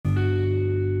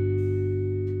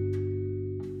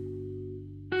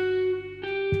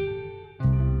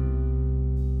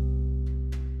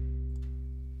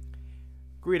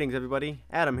Greetings, everybody.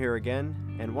 Adam here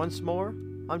again, and once more,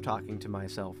 I'm talking to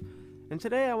myself. And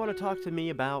today I want to talk to me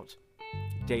about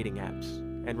dating apps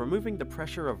and removing the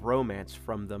pressure of romance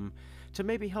from them to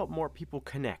maybe help more people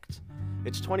connect.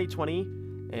 It's 2020,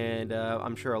 and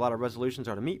I'm sure a lot of resolutions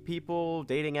are to meet people.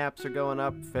 Dating apps are going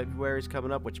up. February's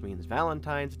coming up, which means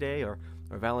Valentine's Day, or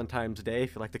Valentine's Day,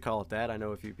 if you like to call it that. I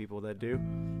know a few people that do.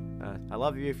 I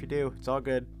love you if you do. It's all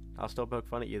good. I'll still poke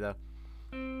fun at you, though.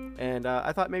 And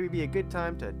I thought maybe it'd be a good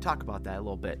time to talk about that a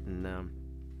little bit and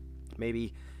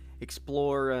maybe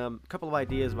explore a couple of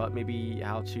ideas about maybe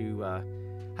how to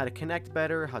connect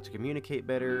better, how to communicate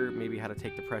better, maybe how to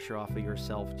take the pressure off of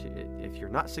yourself if you're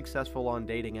not successful on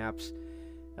dating apps,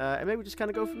 and maybe just kind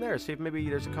of go from there. See if maybe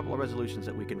there's a couple of resolutions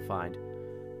that we can find.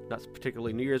 Not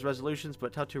particularly New Year's resolutions,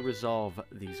 but how to resolve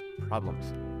these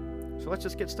problems. So let's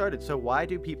just get started. So why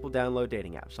do people download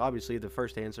dating apps? Obviously, the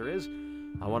first answer is,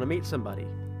 I want to meet somebody.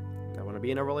 I want to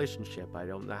be in a relationship. I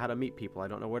don't know how to meet people. I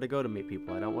don't know where to go to meet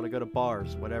people. I don't want to go to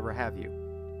bars, whatever have you.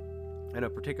 I know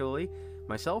particularly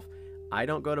myself, I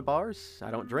don't go to bars. I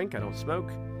don't drink. I don't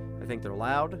smoke. I think they're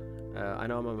loud. I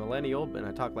know I'm a millennial, and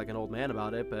I talk like an old man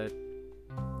about it, but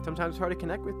sometimes it's hard to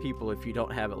connect with people if you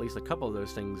don't have at least a couple of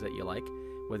those things that you like,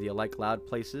 whether you like loud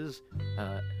places,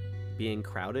 being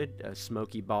crowded,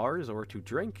 smoky bars, or to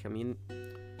drink. I mean,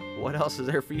 what else is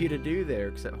there for you to do there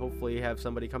except hopefully have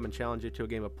somebody come and challenge you to a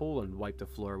game of pool and wipe the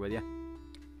floor with you?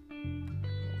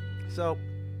 So,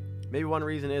 maybe one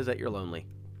reason is that you're lonely.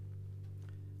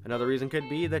 Another reason could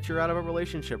be that you're out of a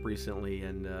relationship recently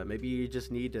and maybe you just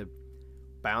need to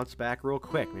bounce back real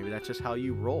quick. Maybe that's just how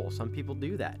you roll. Some people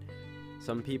do that.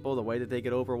 Some people, the way that they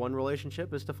get over one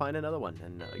relationship is to find another one.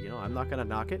 And, I'm not going to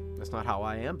knock it. That's not how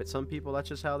I am. But some people, that's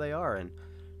just how they are. And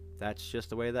that's just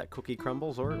the way that cookie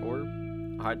crumbles or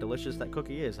how delicious that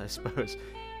cookie is, I suppose.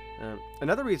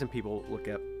 Another reason people look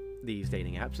at these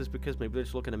dating apps is because maybe they're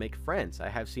just looking to make friends. I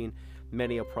have seen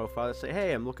many a profile that say,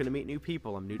 hey, I'm looking to meet new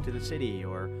people. I'm new to the city.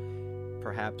 Or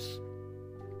perhaps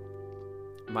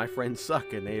my friends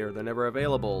suck and they're never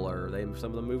available, or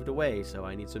some of them moved away, so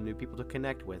I need some new people to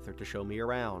connect with or to show me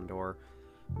around. Or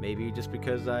maybe just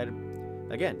because they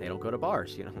don't go to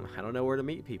bars. I don't know where to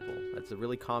meet people. That's a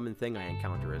really common thing I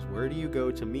encounter is, where do you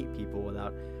go to meet people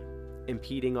without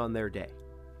impeding on their day?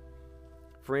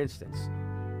 For instance,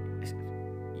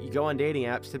 you go on dating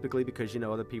apps typically because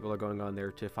other people are going on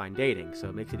there to find dating, so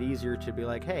it makes it easier to be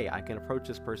like, hey, I can approach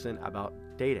this person about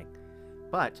dating.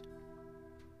 But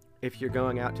if you're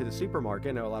going out to the supermarket,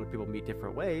 I know a lot of people meet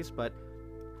different ways, but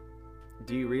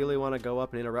do you really want to go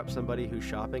up and interrupt somebody who's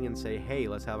shopping and say, hey,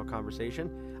 let's have a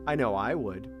conversation? I know I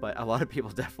would, but a lot of people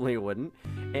definitely wouldn't.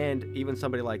 And even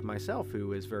somebody like myself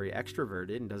who is very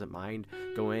extroverted and doesn't mind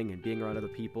going and being around other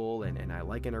people, and I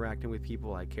like interacting with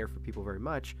people, I care for people very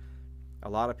much, a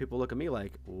lot of people look at me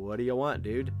like, what do you want,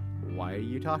 dude? Why are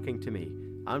you talking to me?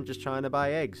 I'm just trying to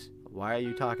buy eggs. Why are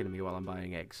you talking to me while I'm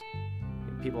buying eggs?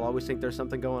 People always think there's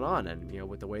something going on, and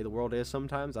with the way the world is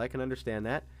sometimes, I can understand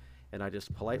that, and I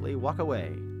just politely walk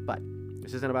away. But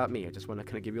this isn't about me. I just want to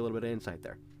kind of give you a little bit of insight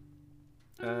there.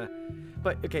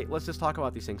 But okay, let's just talk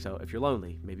about these things. So if you're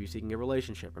lonely, maybe you're seeking a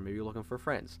relationship, or maybe you're looking for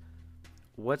friends,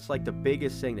 what's like the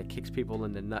biggest thing that kicks people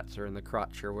in the nuts or in the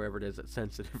crotch or wherever it is that's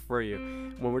sensitive for you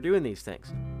when we're doing these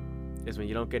things is when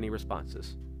you don't get any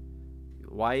responses.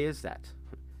 Why is that?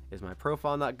 Is my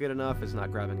profile not good enough? Is it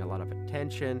not grabbing a lot of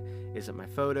attention? Is it my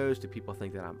photos? Do people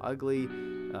think that I'm ugly?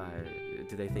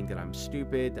 Do they think that I'm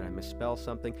stupid? Did I misspell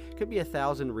something? Could be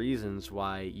 1,000 reasons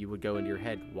why you would go into your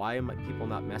head, why am people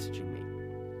not messaging me?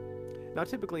 Now,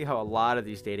 typically how a lot of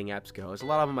these dating apps go is a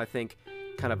lot of them, I think,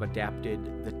 kind of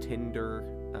adapted the Tinder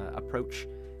approach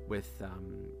with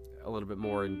a little bit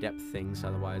more in-depth things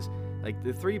otherwise. Like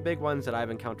the three big ones that I've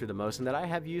encountered the most and that I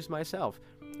have used myself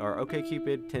are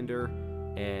OkCupid, Tinder,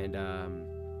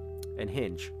 and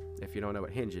Hinge. If you don't know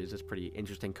what Hinge is, it's a pretty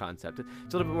interesting concept.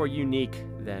 It's a little bit more unique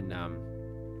than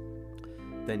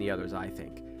the others, I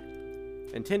think.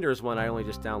 And Tinder is one I only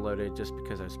just downloaded just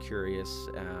because I was curious.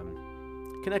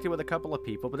 Connected with a couple of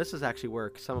people, but this is actually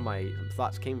where some of my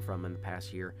thoughts came from in the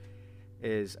past year.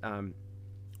 Is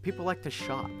people like to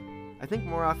shop. I think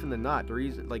more often than not, the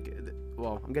reason,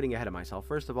 I'm getting ahead of myself.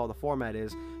 First of all, the format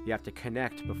is you have to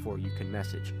connect before you can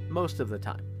message most of the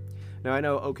time. Now, I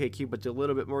know OkCupid's a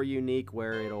little bit more unique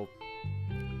where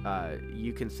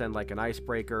you can send like an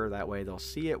icebreaker. That way they'll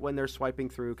see it when they're swiping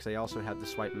through, because they also have the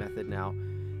swipe method now.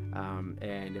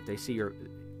 And if they see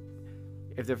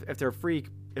if they're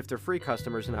free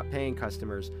customers and not paying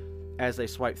customers, as they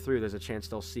swipe through, there's a chance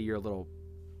they'll see your little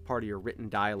part of your written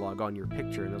dialogue on your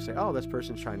picture, and they'll say, oh, this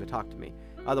person's trying to talk to me.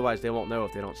 Otherwise, they won't know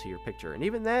if they don't see your picture. And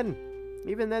even then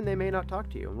they may not talk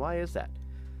to you. And why is that?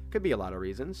 Could be a lot of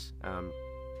reasons.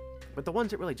 But the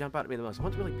ones that really jump out at me the most, the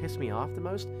ones that really piss me off the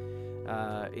most,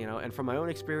 and from my own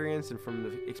experience and from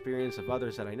the experience of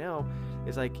others that I know,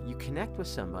 is like you connect with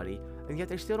somebody and yet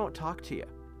they still don't talk to you.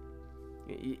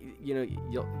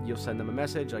 You'll send them a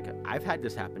message. Like, I've had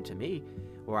this happen to me,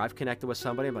 where I've connected with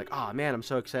somebody. I'm like, oh man, I'm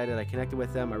so excited. I connected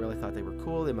with them. I really thought they were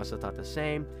cool. They must have thought the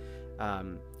same.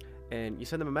 And you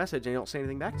send them a message and they don't say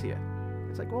anything back to you.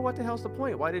 It's like, well, what the hell's the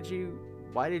point? Why did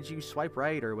you swipe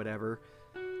right or whatever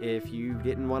if you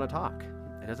didn't want to talk?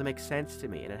 It doesn't make sense to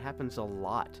me, and it happens a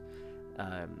lot.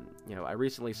 I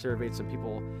recently surveyed some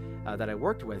people that I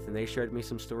worked with, and they shared me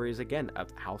some stories again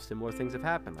of how similar things have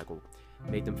happened. Like,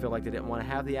 made them feel like they didn't want to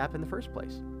have the app in the first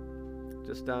place.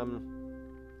 Just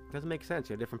doesn't make sense.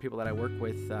 Different people that I work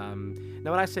with.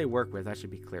 Now, when I say work with, I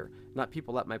should be clear. Not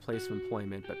people at my place of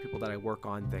employment, but people that I work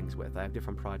on things with. I have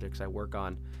different projects I work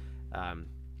on.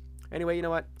 Anyway, you know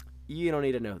what? You don't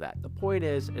need to know that. The point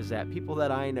is that people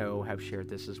that I know have shared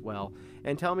this as well.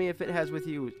 And tell me if it has with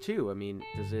you too. I mean,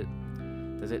 does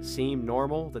it seem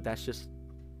normal that's just,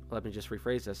 let me just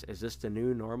rephrase this. Is this the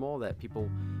new normal, that people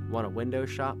want to window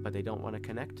shop but they don't want to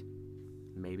connect?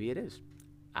 Maybe it is.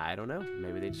 I don't know.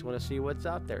 Maybe they just want to see what's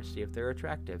out there, see if they're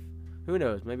attractive. Who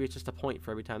knows? Maybe it's just a point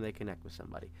for every time they connect with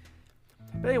somebody.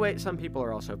 But anyway, some people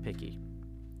are also picky.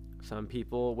 Some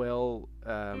people will,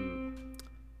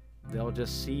 they'll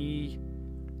just see,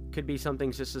 could be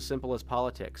something just as simple as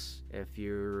politics. If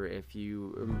you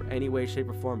in any way, shape,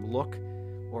 or form look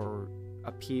or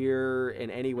appear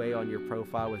in any way on your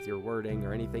profile with your wording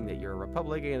or anything that you're a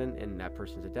Republican and that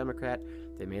person's a Democrat,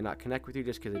 they may not connect with you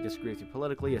just because they disagree with you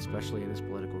politically, especially in this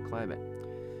political climate.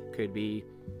 Could be,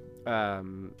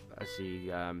 could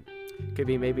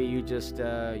be maybe you just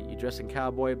you dress in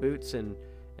cowboy boots and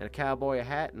a cowboy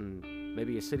hat, and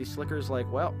maybe a city slicker's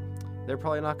like, well, they're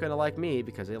probably not going to like me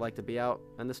because they like to be out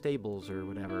in the stables or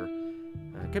whatever.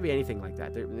 It could be anything like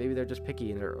that. Maybe they're just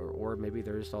picky, or maybe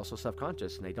they're just also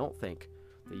self-conscious and they don't think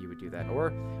that you would do that.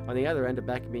 Or on the other end of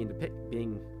back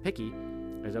being picky,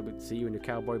 as I would see you in your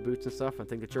cowboy boots and stuff and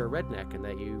think that you're a redneck and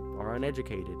that you are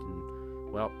uneducated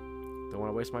and, well, don't want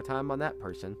to waste my time on that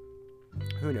person.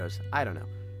 Who knows? I don't know.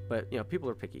 But, people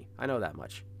are picky. I know that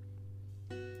much.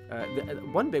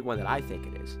 One big one that I think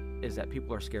it is that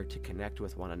people are scared to connect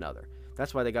with one another.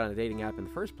 That's why they got on a dating app in the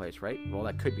first place, right? Well,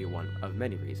 that could be one of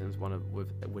many reasons, one of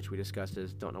which we discussed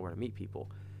is don't know where to meet people.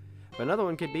 But another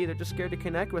one could be they're just scared to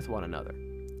connect with one another.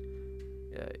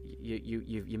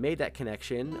 You made that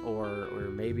connection, or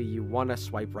maybe you want to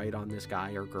swipe right on this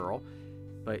guy or girl,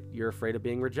 but you're afraid of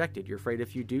being rejected. You're afraid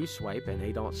if you do swipe and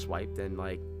they don't swipe, then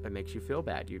that makes you feel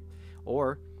bad.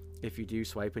 Or if you do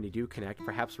swipe and you do connect,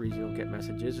 perhaps the reason you don't get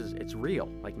messages is it's real.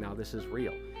 Like, now this is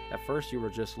real. At first you were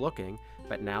just looking,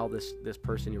 but now this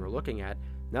person you were looking at,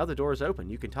 now the door is open.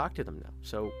 You can talk to them now.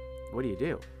 So what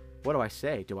do? What do I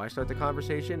say? Do I start the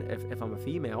conversation? If I'm a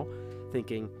female,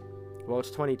 thinking, well, it's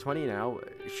 2020 now,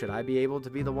 should I be able to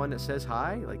be the one that says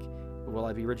hi? Like, will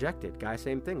I be rejected? Guys,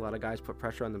 same thing. A lot of guys put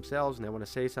pressure on themselves and they want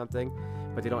to say something,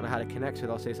 but they don't know how to connect, so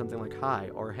they'll say something like hi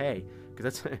or hey,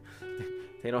 because that's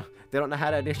they don't know how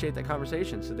to initiate that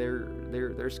conversation, so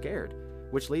they're scared.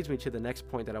 Which leads me to the next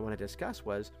point that I want to discuss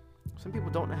was some people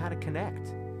don't know how to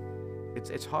connect.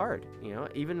 It's hard,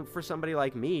 even for somebody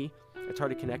like me, it's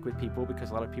hard to connect with people because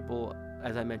a lot of people,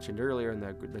 as I mentioned earlier in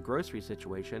the grocery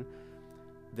situation,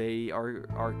 they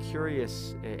are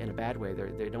curious in a bad way.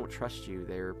 They don't trust you.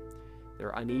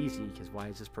 They're uneasy because why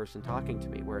is this person talking to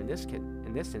me? Where in this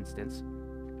instance,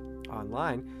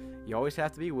 online, you always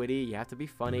have to be witty, you have to be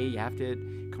funny, you have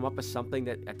to come up with something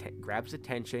that grabs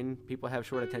attention. People have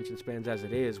short attention spans as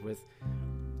it is with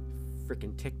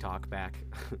freaking TikTok back.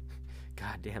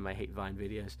 God damn, I hate Vine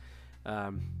videos.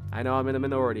 I know I'm in the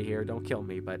minority here, don't kill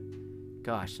me, but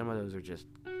gosh, some of those are just,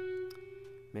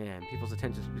 man, people's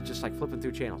attention is just like flipping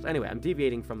through channels. Anyway, I'm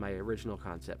deviating from my original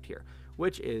concept here,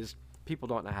 which is people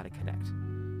don't know how to connect.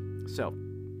 So,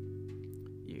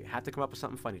 you have to come up with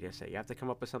something funny to say. You have to come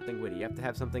up with something witty. You have to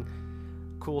have something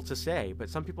cool to say. But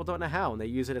some people don't know how, and they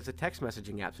use it as a text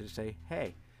messaging app. So just say,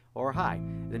 hey, or hi.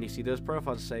 And then you see those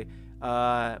profiles say,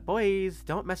 boys,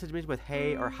 don't message me with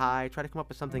hey or hi. Try to come up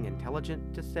with something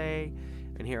intelligent to say.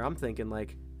 And here I'm thinking,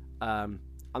 like, I'm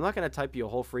not going to type you a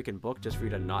whole freaking book just for you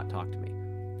to not talk to me.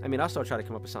 I mean, I'll still try to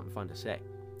come up with something fun to say.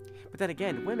 But then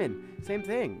again, women, same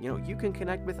thing. You can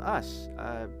connect with us.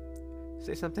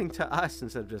 Say something to us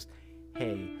instead of just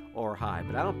hey or hi,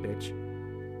 but I don't bitch.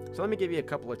 So let me give you a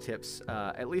couple of tips,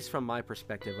 at least from my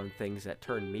perspective, on things that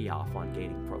turn me off on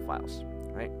dating profiles,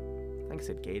 right? I think I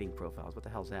said dating profiles. What the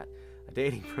hell's that? A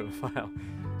dating profile.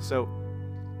 So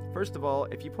first of all,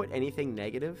 if you put anything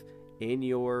negative in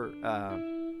your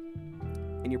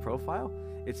in your profile,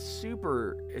 it's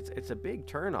a big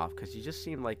turnoff because you just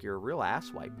seem like you're a real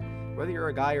asswipe. Whether you're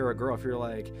a guy or a girl, if you're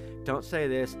like, don't say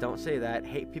this, don't say that,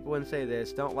 hate people when say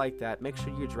this, don't like that, make sure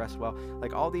you dress well,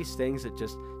 like all these things that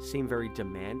just seem very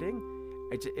demanding,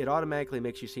 it automatically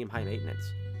makes you seem high maintenance.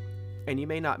 And you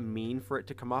may not mean for it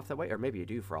to come off that way, or maybe you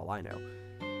do for all I know.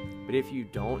 But if you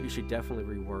don't, you should definitely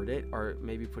reword it, or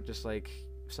maybe put just like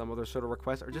some other sort of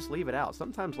request, or just leave it out.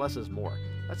 Sometimes less is more.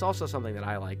 That's also something that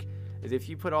I like, is if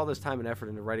you put all this time and effort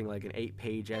into writing like an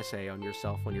 8-page essay on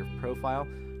yourself on your profile,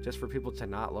 just for people to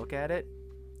not look at it,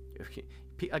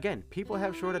 again, people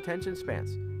have short attention spans.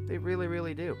 They really,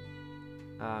 really do.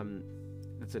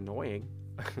 It's annoying,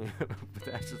 but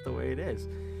that's just the way it is.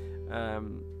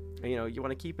 You know, you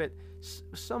want to keep it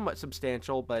somewhat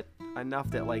substantial, but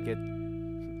enough that like it.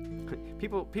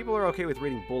 People are okay with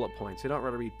reading bullet points. They don't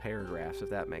want to read paragraphs, if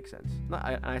that makes sense.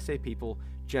 I say people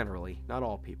generally, not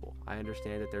all people. I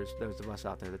understand that there's those of us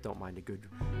out there that don't mind a good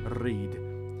read.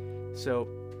 So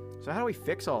how do we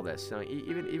fix all this? So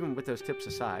even with those tips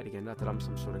aside, again, not that I'm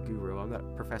some sort of guru. I'm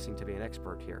not professing to be an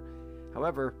expert here.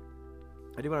 However,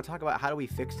 I do want to talk about how do we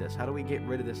fix this? How do we get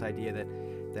rid of this idea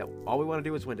that all we want to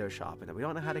do is window shop, and that we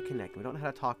don't know how to connect, we don't know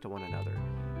how to talk to one another,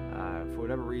 for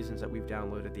whatever reasons that we've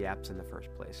downloaded the apps in the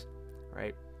first place,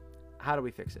 right? How do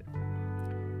we fix it?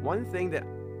 One thing that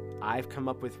I've come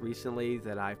up with recently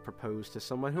that I've proposed to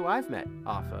someone who I've met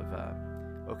off of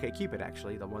OkCupid,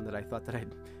 actually, the one that I thought that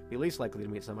I'd be least likely to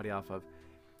meet somebody off of.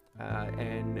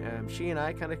 She and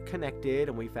I kind of connected,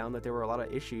 and we found that there were a lot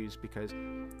of issues because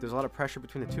there's a lot of pressure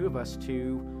between the two of us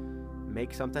to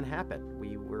make something happen.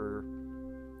 We were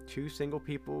two single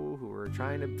people who were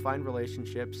trying to find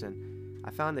relationships, and I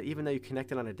found that even though you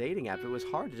connected on a dating app, it was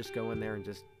hard to just go in there and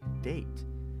just date.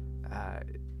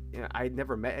 You know, I'd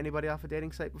never met anybody off a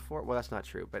dating site before. Well, that's not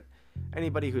true, but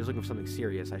anybody who was looking for something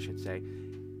serious, I should say.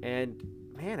 And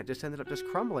man, it just ended up just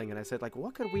crumbling. And I said, like,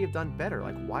 what could we have done better?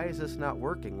 Like, why is this not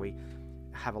working? We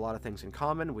have a lot of things in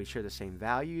common. We share the same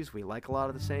values. We like a lot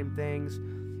of the same things.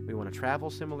 We want to travel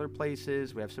similar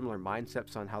places. We have similar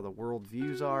mindsets on how the world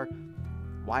views are.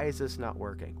 Why is this not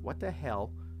working? What the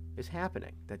hell is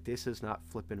happening that this is not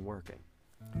flipping working?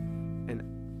 And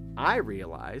I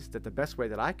realized that the best way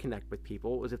that I connect with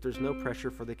people is if there's no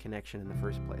pressure for the connection in the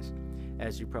first place,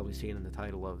 as you've probably seen in the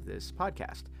title of this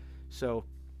podcast. So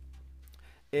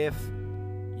if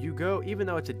you go, even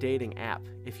though it's a dating app,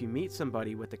 if you meet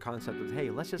somebody with the concept of, hey,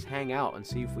 let's just hang out and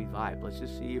see if we vibe, let's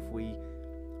just see if we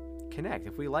connect,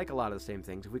 if we like a lot of the same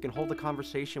things, if we can hold a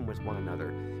conversation with one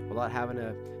another without having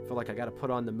to feel like I got to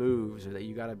put on the moves, or that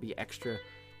you got to be extra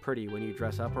pretty when you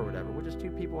dress up or whatever. We're just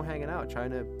two people hanging out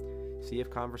trying to see if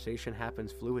conversation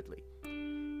happens fluidly,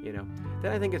 you know.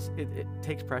 Then I think it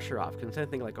takes pressure off, because instead of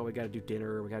thinking like, oh, we got to do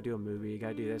dinner, we got to do a movie, you got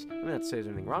to do this. I'm not saying there's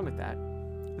anything wrong with that,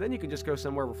 but then you can just go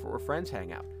somewhere where friends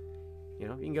hang out. You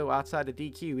know, you can go outside to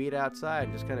DQ, eat outside,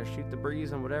 and just kind of shoot the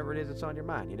breeze on whatever it is that's on your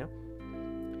mind, you know.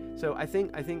 So I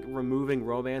think removing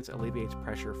romance alleviates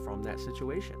pressure from that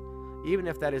situation. Even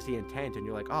if that is the intent, and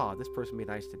you're like, oh, this person would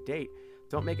be nice to date,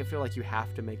 don't make it feel like you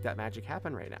have to make that magic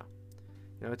happen right now.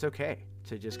 You know, it's okay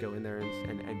to just go in there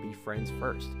and be friends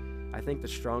first. I think the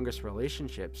strongest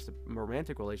relationships, the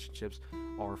romantic relationships,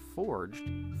 are forged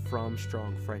from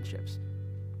strong friendships.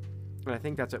 And I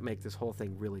think that's what makes this whole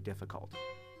thing really difficult,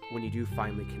 when you do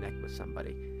finally connect with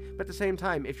somebody. But at the same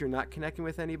time, if you're not connecting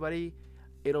with anybody,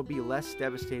 it'll be less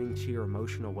devastating to your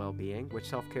emotional well-being, which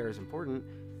self-care is important.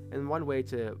 And one way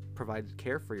to provide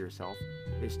care for yourself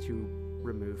is to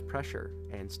remove pressure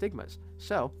and stigmas.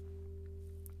 So,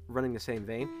 running the same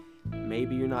vein,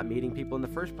 maybe you're not meeting people in the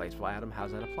first place. Well, Adam,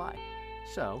 how's that apply?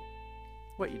 So,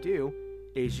 what you do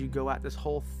is you go at this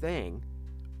whole thing,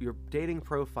 your dating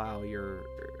profile, your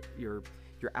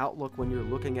outlook when you're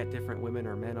looking at different women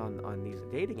or men on these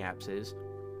dating apps is,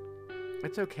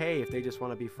 it's okay if they just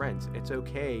want to be friends. It's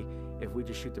okay if we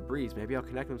just shoot the breeze. Maybe I'll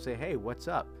connect them and say, hey, what's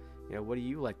up? You know, what do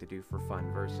you like to do for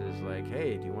fun? Versus like,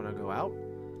 hey, do you want to go out?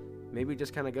 Maybe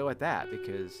just kind of go at that,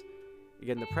 because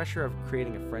again, the pressure of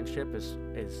creating a friendship is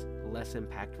less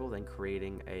impactful than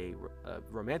creating a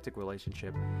romantic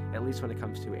relationship, at least when it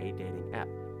comes to a dating app.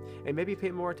 And maybe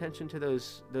pay more attention to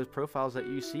those profiles that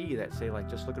you see that say like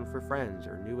just looking for friends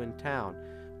or new in town,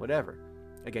 whatever.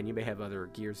 Again, you may have other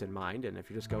gears in mind, and if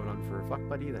you're just going on for a fuck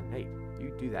buddy, then hey,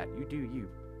 you do that. You do you,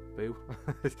 boo.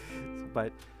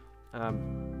 But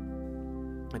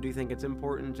I do think it's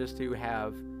important just to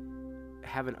have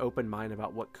an open mind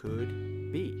about what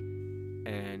could be.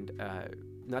 And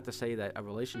not to say that a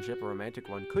relationship, a romantic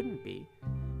one, couldn't be,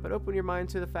 but open your mind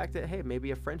to the fact that, hey, maybe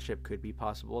a friendship could be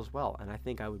possible as well. And I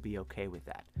think I would be okay with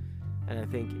that. And I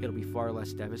think it'll be far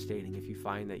less devastating if you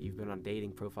find that you've been on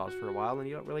dating profiles for a while and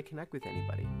you don't really connect with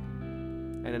anybody.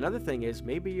 And another thing is,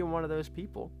 maybe you're one of those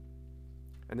people,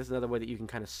 and this is another way that you can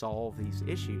kind of solve these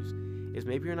issues, is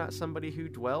maybe you're not somebody who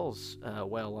dwells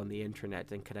well on the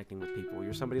internet and connecting with people.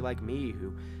 You're somebody like me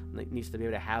who needs to be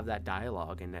able to have that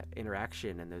dialogue and that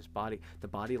interaction and the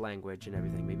body language and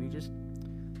everything. Maybe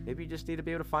you just need to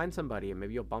be able to find somebody, and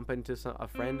maybe you'll bump into a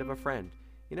friend of a friend.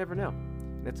 You never know.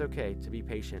 And it's okay to be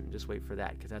patient and just wait for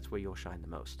that, because that's where you'll shine the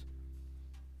most.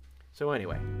 So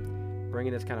anyway,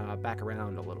 bringing this kind of back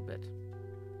around a little bit.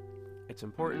 It's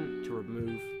important to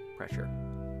remove pressure.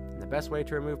 And the best way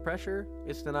to remove pressure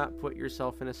is to not put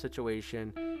yourself in a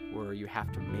situation where you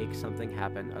have to make something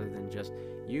happen other than just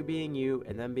you being you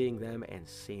and them being them and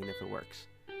seeing if it works.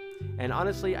 And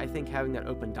honestly, I think having that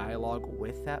open dialogue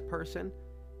with that person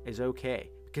is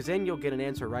okay, because then you'll get an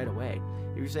answer right away.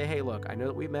 If you say, hey, look, I know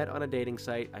that we met on a dating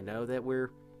site. I know that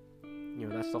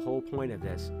that's the whole point of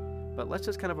this. But let's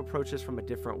just kind of approach this from a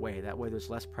different way. That way there's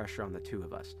less pressure on the two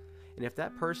of us. And if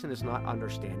that person is not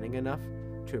understanding enough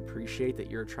to appreciate that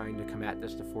you're trying to come at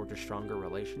this to forge a stronger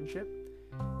relationship,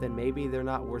 then maybe they're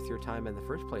not worth your time in the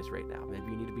first place right now.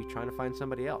 Maybe you need to be trying to find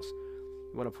somebody else.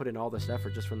 You want to put in all this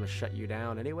effort just for them to shut you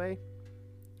down anyway?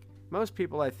 Most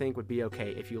people, I think, would be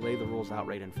okay if you lay the rules out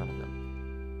right in front of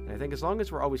them. And I think as long as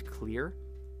we're always clear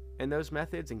in those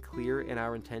methods and clear in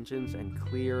our intentions and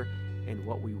clear in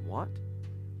what we want,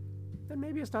 then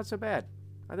maybe it's not so bad.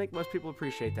 I think most people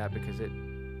appreciate that, because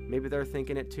maybe they're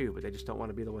thinking it too, but they just don't want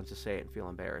to be the ones to say it and feel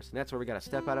embarrassed. And that's where we got to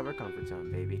step out of our comfort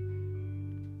zone, baby.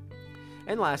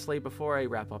 And lastly, before I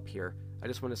wrap up here, I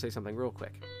just want to say something real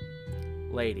quick.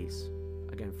 Ladies,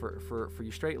 again, for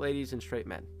you straight ladies and straight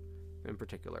men in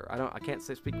particular, I can't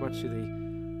speak much to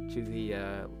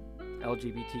the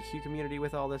LGBTQ community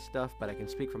with all this stuff, but I can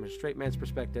speak from a straight man's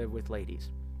perspective with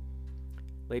ladies.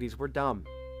 Ladies, we're dumb.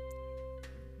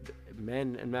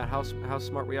 Men, and how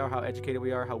smart we are, how educated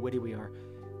we are, how witty we are,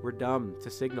 we're dumb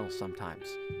to signal sometimes.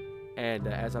 And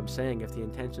as I'm saying, if the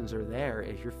intentions are there,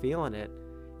 if you're feeling it,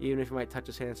 even if you might touch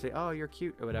his hand and say, oh, you're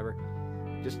cute or whatever,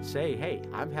 just say, hey,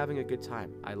 I'm having a good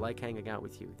time. I like hanging out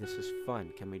with you. This is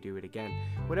fun. Can we do it again?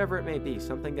 Whatever it may be,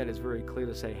 something that is very clear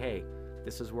to say, hey,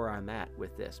 this is where I'm at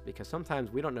with this. Because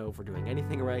sometimes we don't know if we're doing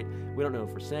anything right. We don't know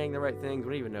if we're saying the right things.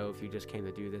 We don't even know if you just came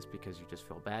to do this because you just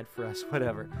feel bad for us,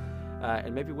 whatever.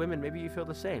 And maybe women, maybe you feel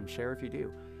the same. Share if you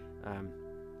do.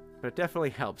 But it definitely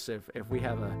helps if we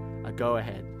have a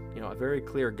go-ahead, a very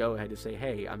clear go-ahead to say,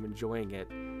 hey, I'm enjoying it.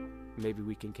 Maybe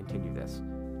we can continue this.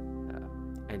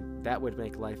 And that would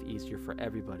make life easier for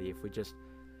everybody if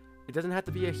it doesn't have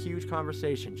to be a huge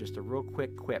conversation, just a real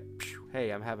quick quip.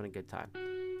 Hey, I'm having a good time.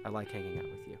 I like hanging out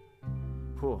with you.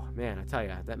 Whew, man, I tell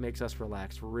you, that makes us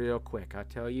relax real quick. I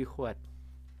tell you what.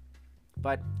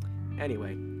 But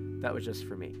anyway, that was just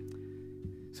for me.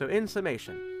 So in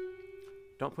summation,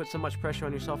 don't put so much pressure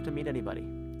on yourself to meet anybody.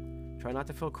 Try not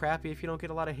to feel crappy if you don't get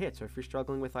a lot of hits or if you're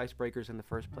struggling with icebreakers in the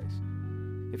first place.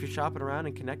 If you're shopping around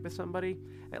and connect with somebody,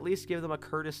 at least give them a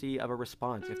courtesy of a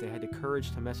response if they had the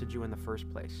courage to message you in the first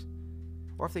place.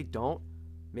 Or if they don't,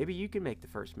 maybe you can make the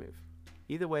first move.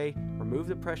 Either way, remove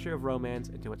the pressure of romance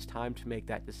until it's time to make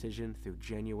that decision through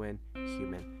genuine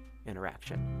human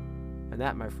interaction. And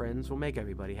that, my friends, will make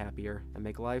everybody happier and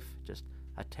make life just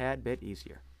a tad bit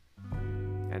easier.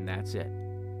 And that's it.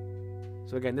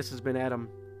 So again, this has been Adam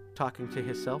talking to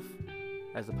himself,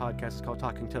 as the podcast is called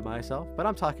Talking to Myself, but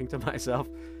I'm talking to myself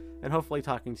and hopefully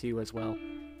talking to you as well.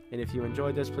 And if you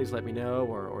enjoyed this, please let me know,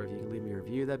 or if you can leave me a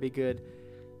review, that'd be good.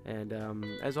 And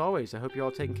as always, I hope you're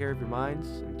all taking care of your minds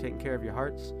and taking care of your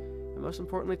hearts, and most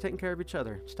importantly, taking care of each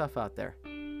other. It's tough out there.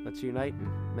 Let's unite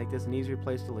and make this an easier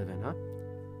place to live in, huh?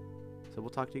 So we'll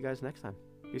talk to you guys next time.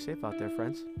 Be safe out there,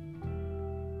 friends.